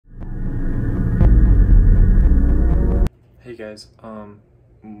guys,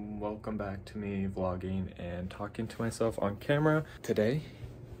 welcome back to me vlogging and talking to myself on camera. Today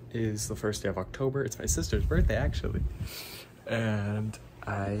is the first day of October. It's my sister's birthday actually, and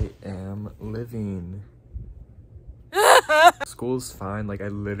I am living. School's fine. Like, I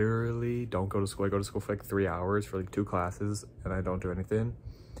literally don't go to school. I go to school for like 3 hours for like 2 classes and I don't do anything,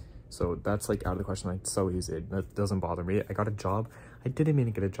 so that's like out of the question. Like, so easy. That doesn't bother me. I got a job. I didn't mean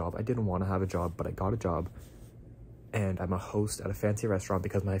to get a job. I didn't want to have a job, but I got a job. And I'm a host at a fancy restaurant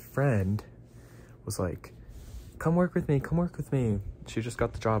because my friend was like, come work with me, come work with me. She just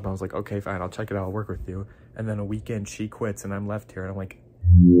got the job and I was like, okay, fine, I'll check it out, I'll work with you. And then a weekend she quits and I'm left here and I'm like,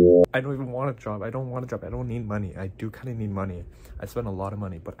 I don't even want a job. I don't want a job. I don't need money. I do kind of need money. I spend a lot of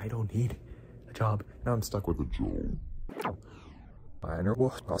money, but I don't need a job. Now I'm stuck with a job.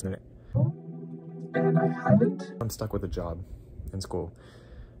 And I haven't. I'm stuck with a job in school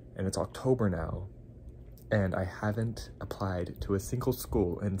and it's October now. And I haven't applied to a single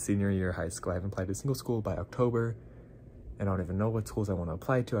school in senior year high school. I haven't applied to a single school by October. And I don't even know what schools I want to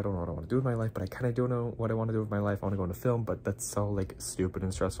apply to. I don't know what I want to do with my life, but I kind of do know what I want to do with my life. I want to go into film, but that's so like stupid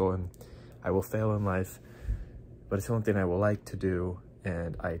and stressful and I will fail in life. But it's the only thing I will like to do.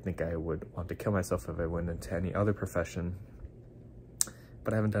 And I think I would want to kill myself if I went into any other profession.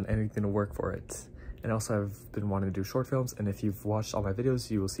 But I haven't done anything to work for it. And also I've been wanting to do short films, and if you've watched all my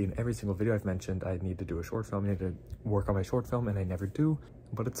videos, you will see in every single video I've mentioned I need to do a short film. I need to work on my short film, and I never do.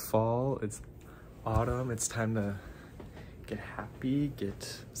 But it's fall, it's autumn, it's time to get happy,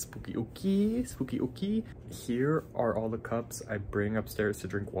 get spooky ooky. Here are all the cups I bring upstairs to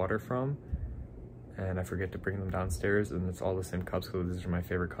drink water from, and I forget to bring them downstairs, and it's all the same cups because these are my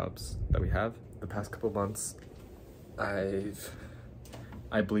favorite cups that we have. The past couple months, I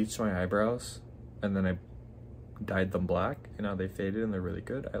bleached my eyebrows, and then I dyed them black, and now they faded and they're really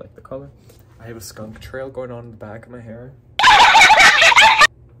good. I like the color. I have a skunk trail going on in the back of my hair.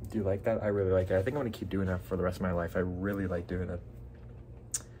 Do you like that? I really like it. I think I'm gonna keep doing that for the rest of my life. I really like doing it.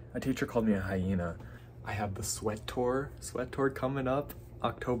 A teacher called me a hyena. I have the sweat tour coming up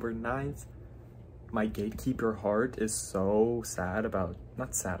October 9th. My gatekeeper heart is so sad about,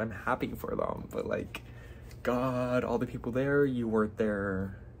 not sad, I'm happy for them, but like, God, all the people there, you weren't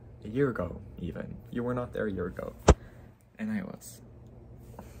there a year ago, even. You were not there a year ago. And I was.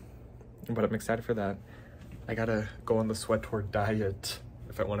 But I'm excited for that. I gotta go on the sweat tour diet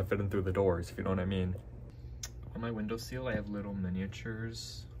if I want to fit in through the doors, if you know what I mean. On my windowsill, I have little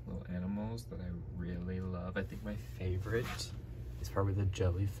miniatures, little animals that I really love. I think my favorite is probably the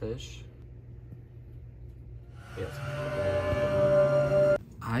jellyfish. Yes.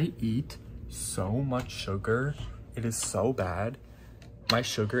 I eat so much sugar. It is so bad. My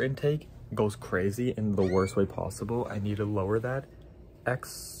sugar intake goes crazy in the worst way possible. I need to lower that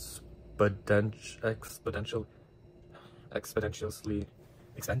exponentially.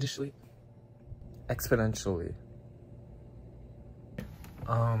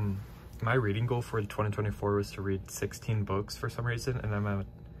 My reading goal for 2024 was to read 16 books for some reason, and I'm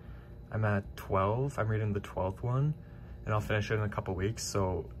at 12. I'm reading the 12th one, and I'll finish it in a couple weeks.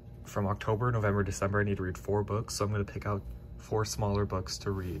 So from October, November, December, I need to read 4 books. So I'm gonna pick out 4 smaller books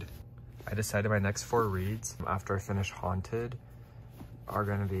to read. I decided my next 4 reads after I finish Haunted are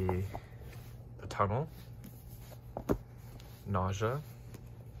gonna be The Tunnel, Nausea,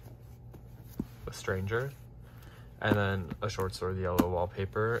 The Stranger, and then a short story, The Yellow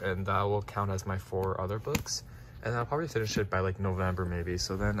Wallpaper, and that will count as my 4 other books. And I'll probably finish it by like November maybe,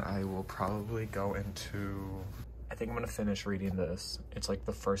 so then I will probably go into, I think I'm gonna finish reading this. It's like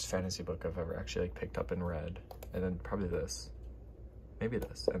the first fantasy book I've ever actually like picked up and read. And then probably this, maybe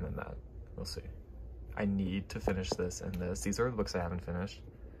this, and then that. We'll see. I need to finish this and this. These are the books I haven't finished.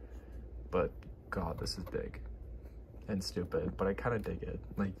 But God, this is big and stupid, but I kind of dig it.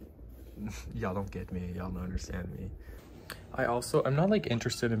 Like, y'all don't get me. Y'all don't understand me. I'm not like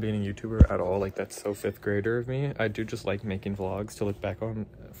interested in being a YouTuber at all. Like, that's so 5th grader of me. I do just like making vlogs to look back on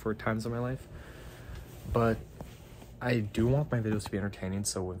for times in my life. But I do want my videos to be entertaining,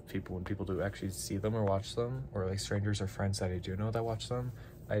 so when people do actually see them or watch them, or like strangers or friends that I do know that watch them,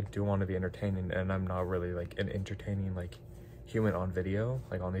 I do want to be entertaining, and I'm not really like an entertaining like human on video,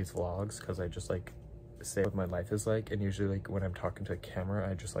 like on these vlogs, because I just like say what my life is like, and usually like when I'm talking to a camera,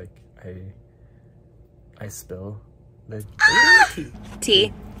 I just like I spill the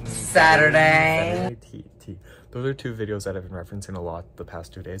tea. Saturday. Tea. Those are 2 videos that I've been referencing a lot the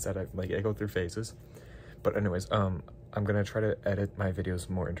past 2 days that I go through phases. But anyways, I'm gonna try to edit my videos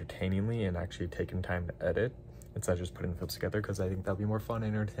more entertainingly and actually taking time to edit instead of just putting the clips together, because I think that'll be more fun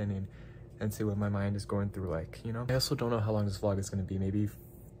and entertaining, and see what my mind is going through, like, you know. I also don't know how long this vlog is gonna be.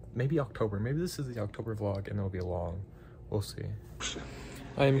 Maybe October. Maybe this is the October vlog and it'll be long, We'll see.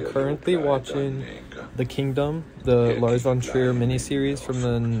 I'm currently watching The Kingdom, the Lars von Trier miniseries from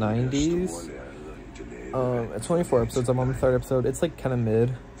the 90s. It's 24 episodes. I'm on the 3rd episode. It's like kind of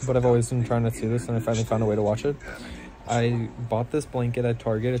mid, but I've always been trying to see this, and I finally found a way to watch it. I bought this blanket at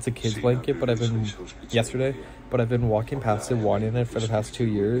Target. It's a kid's blanket, but I've been walking past it, wanting it for the past 2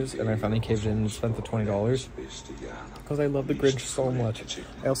 years, and I finally caved in and spent the $20 because I love the Grinch so much.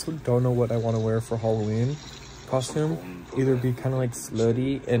 I also don't know what I want to wear for Halloween costume. Either be kind of like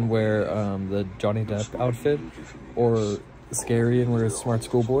slutty and wear the Johnny Depp outfit, or scary and wear a smart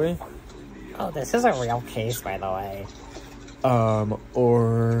schoolboy. Oh, this is a real case, by the way.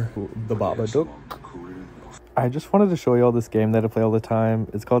 Or the Babadook. I just wanted to show you all this game that I play all the time.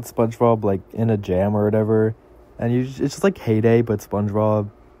 It's called SpongeBob, like, in a Jam or whatever. And it's just like Heyday, but SpongeBob.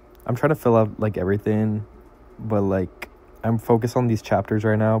 I'm trying to fill out, like, everything. But, like, I'm focused on these chapters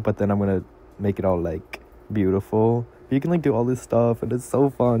right now. But then I'm going to make it all, like, beautiful. But you can, like, do all this stuff. And it's so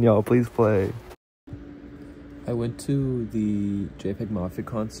fun, y'all. Please play. I went to the JPEG Mafia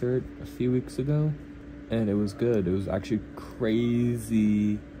concert a few weeks ago. And it was good. It was actually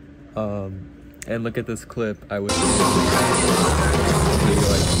crazy. And look at this clip. I was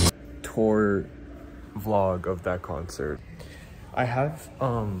like tour vlog of that concert. I have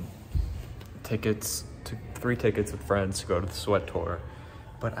tickets to 3 tickets with friends to go to the Sweat tour,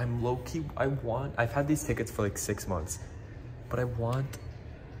 but I'm low-key. I've had these tickets for like 6 months, but I want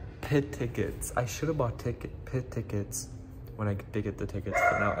pit tickets. I should have bought pit tickets when I did get the tickets,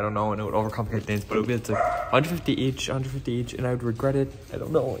 but now I don't know, and it would overcomplicate things. But it would be like 150 each, and I would regret it. I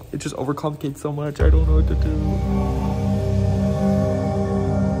don't know. It just overcomplicates so much. I don't know what to do.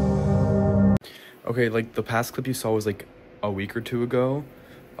 Okay, like the past clip you saw was like a week or 2 ago.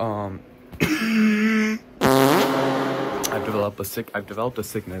 I've developed a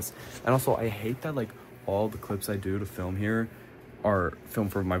sickness, and also I hate that like all the clips I do to film here are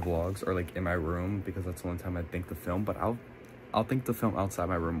filmed for my vlogs or like in my room, because that's the one time I think to film. But I'll think to film outside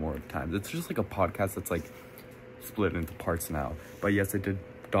my room more times. It's just like a podcast that's like split into parts now. But yes, I did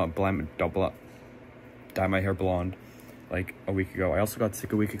dye my hair blonde like a week ago. I also got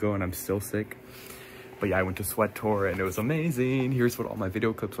sick a week ago, and I'm still sick. But yeah, I went to Sweat tour and it was amazing. Here's what all my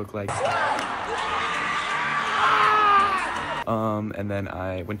video clips look like. And then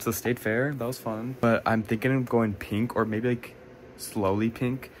I went to the State Fair. That was fun. But I'm thinking of going pink, or maybe like slowly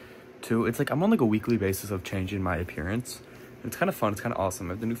pink too. It's like I'm on like a weekly basis of changing my appearance. It's kind of fun. It's kind of awesome.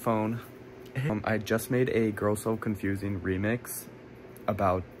 I have the new phone. I just made a Girl So Confusing remix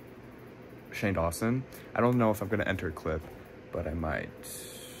about Shane Dawson. I don't know if I'm going to enter a clip, but I might.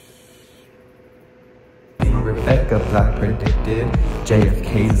 Rebecca Black predicted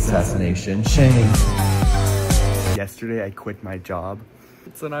JFK's assassination. Shane. Yesterday I quit my job.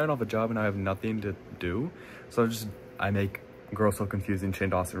 So now I don't have a job and I have nothing to do. So I make Girl So Confusing Shane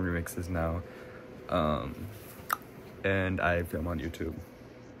Dawson remixes now. And I film on YouTube.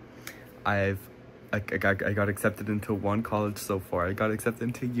 I got accepted into 1 college so far. I got accepted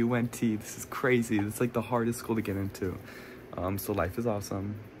into UNT. This is crazy. It's like the hardest school to get into. So life is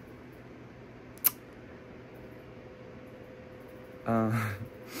awesome.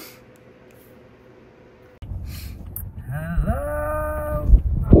 Hello,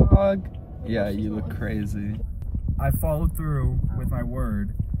 vlog. Yeah, you look crazy. I followed through with my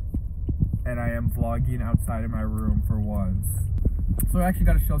word, and I am vlogging outside of my room for once. So I actually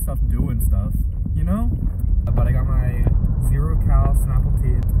got to show stuff doing stuff, you know? But I got my 0 cal Snapple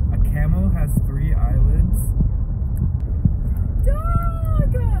tea. A camel has 3 eyelids.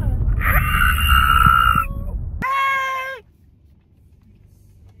 Dog!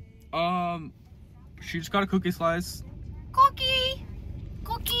 She just got a cookie slice. Cookie!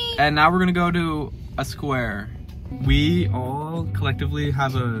 And now we're gonna go to a square. We all collectively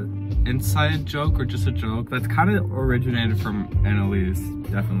have a inside joke, or just a joke that's kind of originated from Annalise,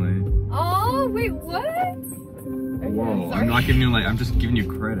 definitely. Oh, wait, what? Whoa, I'm not giving you I'm just giving you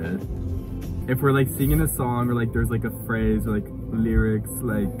credit. If we're like singing a song, or like there's like a phrase or like lyrics,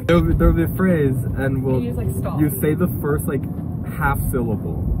 like there'll be a phrase, and you say the first like half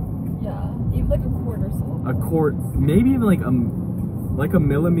syllable. Yeah, even like a quarter syllable. A quarter, maybe even like a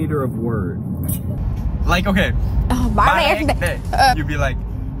millimeter of word. Like, okay. You'd be like,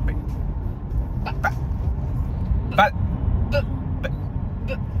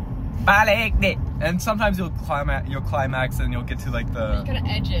 and sometimes you'll climax, and you'll get to like the. You gotta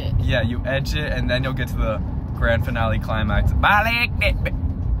edge it. Yeah, you edge it, and then you'll get to the grand finale climax.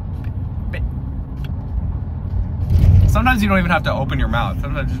 Sometimes you don't even have to open your mouth.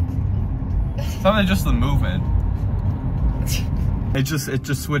 Sometimes just the movement. It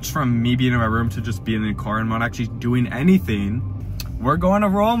just switched from me being in my room to just being in the car and not actually doing anything. We're going to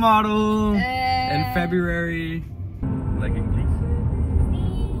Role Model in February. Like English.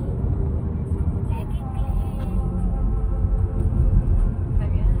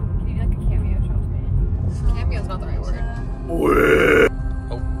 Can you do like a cameo show to me? Cameo's not the right word. Oh.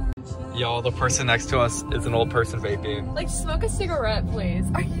 Y'all, the person next to us is an old person vaping. Like, smoke a cigarette, please.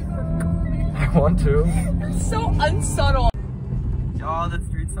 Are you recording? I want to. You're so unsubtle. Y'all, the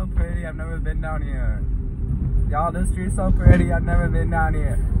street's so pretty. I've never been down here. Y'all, the street's so pretty. I've never been down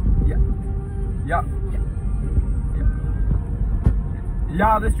here. Yeah.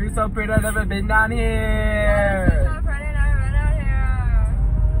 Y'all, the street's so pretty. I've never been down here.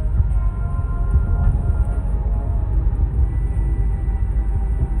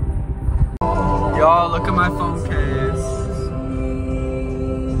 Y'all, look at my phone case.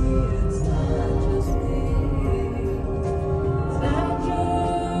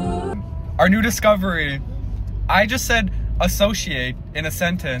 Our new discovery. I just said associate in a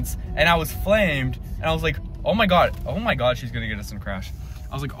sentence and I was flamed and I was like, oh my god, she's gonna get us in a crash.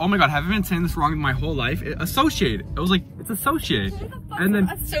 I was like, oh my god, have I been saying this wrong my whole life? Associate. I was like, it's associate. And then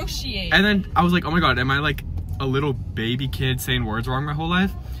associate. And then I was like, oh my god, am I like a little baby kid saying words wrong my whole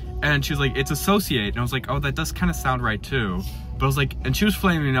life? And she was like, it's associate. And I was like, oh, that does kind of sound right too. But I was like, and she was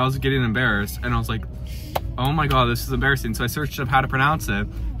flaming and I was getting embarrassed. And I was like, oh my god, this is embarrassing. So I searched up how to pronounce it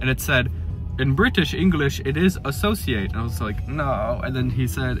and it said, in British English, it is associate. And I was like, no. And then he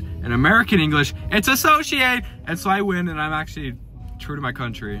said, in American English, it's associate. And so I win and I'm actually true to my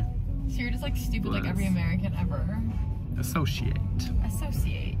country. So you're just like stupid like every American ever. Associate.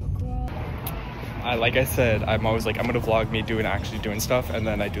 Associate. Like I said, I'm always like, I'm gonna vlog me actually doing stuff. And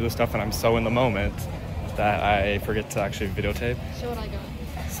then I do the stuff and I'm so in the moment that I forget to actually videotape. Show what I got.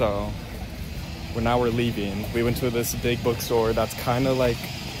 So, now we're leaving. We went to this big bookstore that's kind of like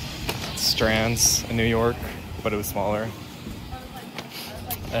Strands in New York, but it was smaller.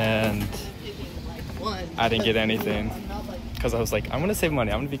 And I didn't get anything because I was like, I'm gonna save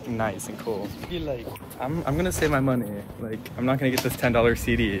money. I'm gonna be nice and cool. Be like, I'm gonna save my money. Like, I'm not gonna get this $10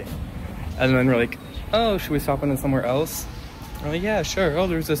 CD. And then we're like, oh, should we stop in somewhere else? And we're like, yeah, sure. Oh,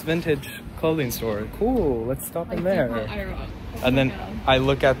 there's this vintage clothing store. Cool, let's stop in there. And then I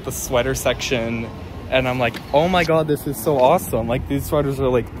look at the sweater section and I'm like, oh my god, this is so awesome. Like, these sweaters are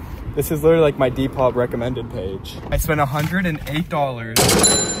like, this is literally like my Depop recommended page. I spent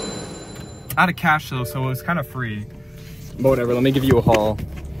 $108 out of cash though, so it was kind of free. But whatever, let me give you a haul.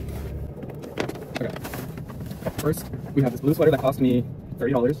 Okay. First, we have this blue sweater that cost me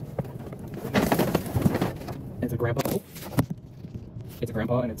 $30. It's a grandpa. Oh. It's a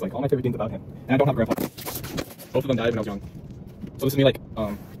grandpa, and it's like all my favorite things about him. And I don't have a grandpa. Both of them died when I was young. So this is me like,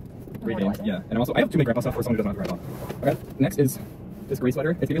 great game. Yeah. And also, I have too many grandpa stuff for someone who doesn't have a grandpa. Okay. Next is this gray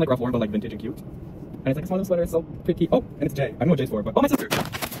sweater. It's giving like Ralph Lauren, but like vintage and cute. And it's like a small little sweater. It's so pretty. Oh, and it's Jay. I don't know what Jay's for, but oh, my sister.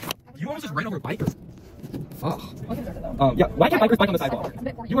 You almost just ran over bikers. Oh. Yeah. Why can't bikers bike on the sidewalk?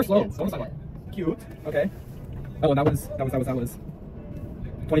 You are slow. Go on the sidewalk. Cute. Okay. Oh, and that was $25.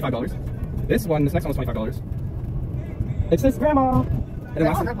 This next one was $25. It says grandma. And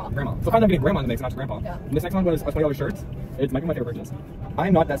then grandma. So finally I'm getting grandma in the mix, not just grandpa. Yeah. And this next one was a $20 shirt. It's my favorite purchase.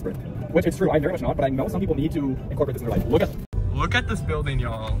 I'm not desperate, which is true. I'm very much not, but I know some people need to incorporate this in their life. Look at this building,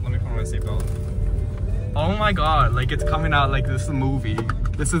 y'all. Let me put on my seatbelt. Oh my god, like it's coming out like this is a movie.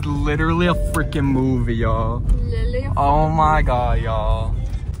 This is literally a freaking movie, y'all. Oh my god, y'all.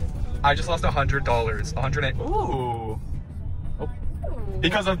 I just lost $100. 108. Ooh. Oh.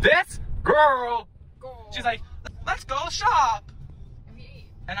 Because of this girl. She's like, let's go shop.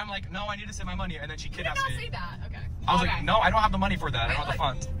 And I'm like, no, I need to save my money. And then she kidnaps me. Say that. Okay. I was like, no, I don't have the money for that. I don't have the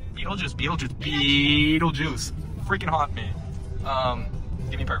funds. Beetlejuice. Freaking haunt me.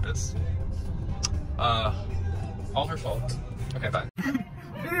 Give me purpose. All her fault. Okay, bye.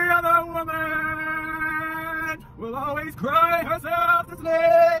 The other woman will always cry herself to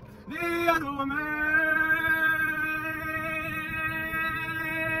sleep. The other woman.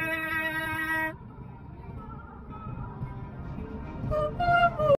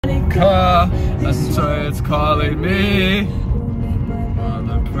 And so it's calling me.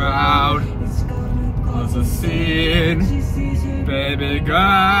 Mother proud was a scene. Baby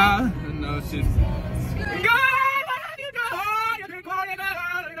girl, no, she's.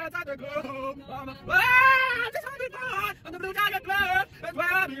 On the blue tiger club, that's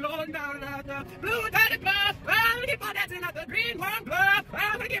where I belong down at the blue tiger club. I'm gonna keep on dancing at the green one club.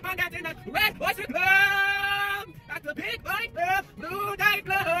 I'm gonna keep on dancing at the red oyster club. At the big white club, blue tiger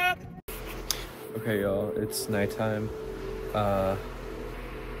club. Okay, y'all, it's nighttime. I'm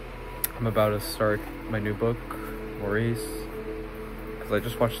about to start my new book, Maurice. because I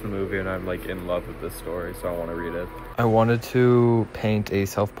just watched the movie and I'm like in love with this story, so I want to read it. I wanted to paint a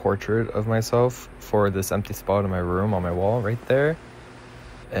self-portrait of myself for this empty spot in my room on my wall right there,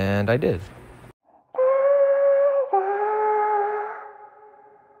 and I did.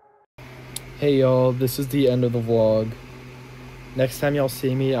 Hey y'all, this is the end of the vlog. Next time y'all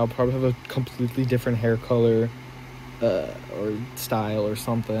see me, I'll probably have a completely different hair color or style or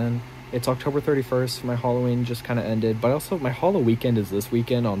something. It's October 31st. My Halloween just kind of ended, but also my Halloween weekend is this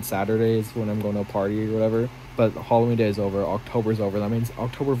weekend on Saturdays when I'm going to a party or whatever. But Halloween day is over. October's over. That means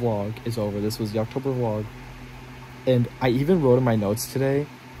October vlog is over. This was the October vlog. And I even wrote in my notes today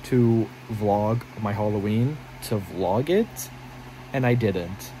to vlog my Halloween, to vlog it, and I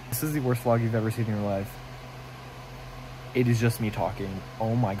didn't. This is the worst vlog you've ever seen in your life. It is just me talking.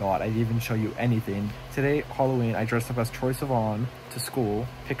 Oh my god, I didn't even show you anything. Today, Halloween, I dressed up as Troye Sivan to school,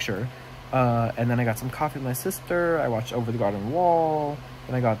 picture. And then I got some coffee with my sister. I watched Over the Garden Wall.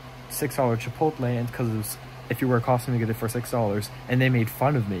 Then I got $6 Chipotle, because if you wear a costume, you get it for $6. And they made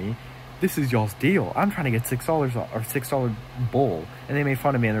fun of me. This is y'all's deal. I'm trying to get $6 or $6 bowl. And they made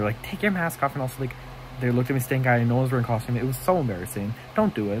fun of me, and they're like, take your mask off. And also like, they looked at me staying guy and no one's wearing costume. It was so embarrassing.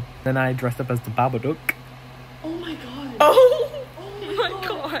 Don't do it. Then I dressed up as the Babadook. Oh my god. Oh my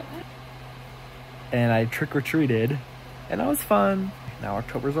god. And I trick-or-treated. And that was fun. Now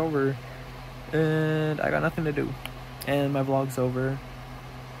October's over. And I got nothing to do. And my vlog's over.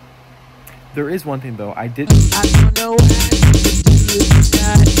 There is one thing though. I don't know.